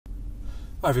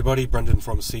Hi everybody, Brendan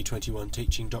from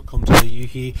C21teaching.com.au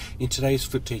here. In today's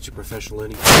Flip Teacher Professional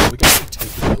Learning video, we're going to be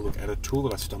taking a look at a tool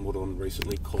that I stumbled on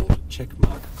recently called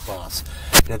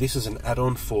CheckMarkClass. Now this is an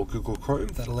add-on for Google Chrome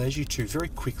that allows you to very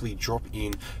quickly drop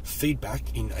in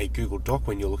feedback in a Google Doc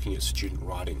when you're looking at student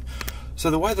writing.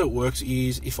 So the way that it works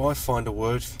is, if I find a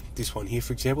word, this one here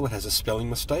for example, that has a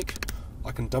spelling mistake,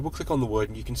 I can double click on the word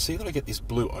and you can see that I get this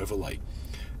blue overlay.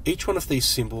 Each one of these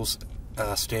symbols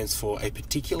stands for a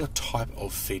particular type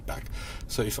of feedback.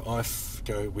 So if I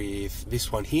go with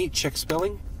this one here, check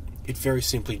spelling, it very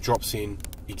simply drops in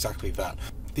exactly that.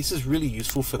 This is really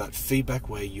useful for that feedback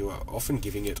where you are often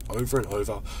giving it over and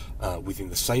over within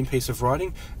the same piece of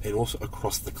writing and also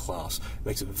across the class. It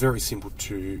makes it very simple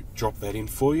to drop that in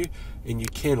for you, and you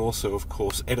can also of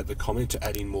course edit the comment to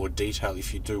add in more detail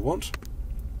if you do want.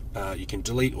 You can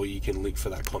delete or you can link for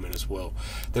that comment as well.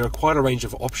 There are quite a range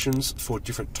of options for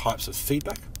different types of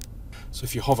feedback. So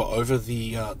if you hover over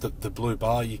the blue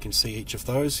bar, you can see each of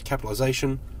those: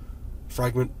 capitalization,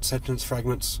 fragment, sentence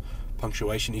fragments,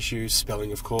 punctuation issues,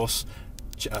 spelling of course,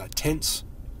 tense,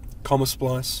 comma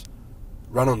splice,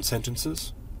 run-on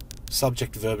sentences,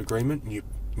 subject-verb agreement,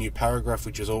 new paragraph,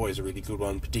 which is always a really good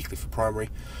one, particularly for primary,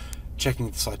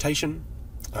 checking the citation,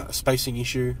 a spacing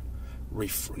issue,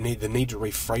 the need to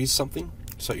rephrase something,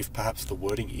 so if perhaps the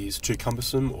wording is too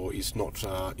cumbersome or is not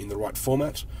in the right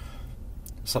format,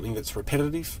 something that's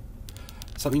repetitive,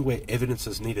 something where evidence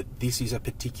is needed. This is a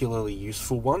particularly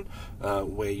useful one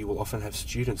where you will often have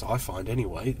students, I find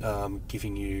anyway,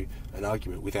 giving you an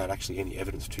argument without actually any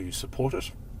evidence to support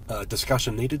it.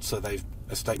 Discussion needed, so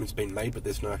a statement's been made but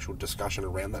there's no actual discussion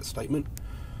around that statement.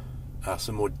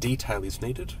 Some more detail is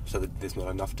needed, so that there's not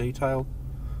enough detail.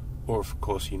 Or of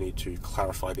course you need to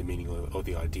clarify the meaning or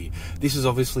the idea. This is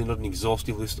obviously not an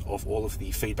exhaustive list of all of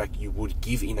the feedback you would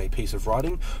give in a piece of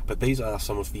writing, but these are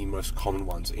some of the most common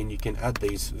ones, and you can add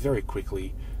these very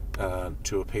quickly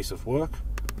to a piece of work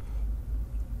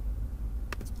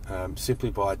simply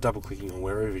by double clicking on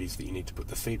wherever it is that you need to put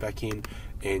the feedback in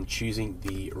and choosing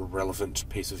the relevant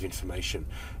piece of information.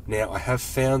 Now I have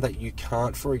found that you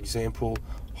can't, for example,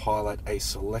 highlight a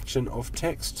selection of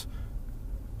text.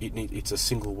 It's a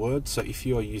single word, so if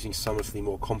you are using some of the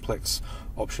more complex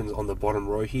options on the bottom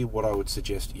row here, what I would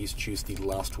suggest is choose the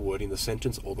last word in the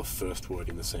sentence or the first word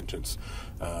in the sentence,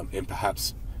 and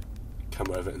perhaps come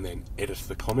over and then edit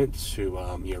the comments to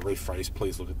rephrase,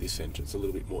 please look at this sentence, a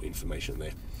little bit more information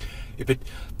there. It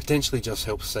potentially just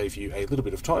helps save you a little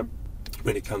bit of time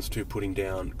when it comes to putting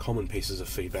down common pieces of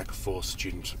feedback for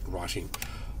student writing.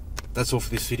 That's all for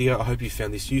this video. I hope you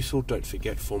found this useful. Don't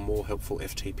forget, for more helpful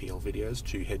FTPL videos,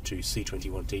 to head to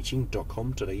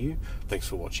C21teaching.com.au. Thanks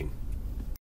for watching.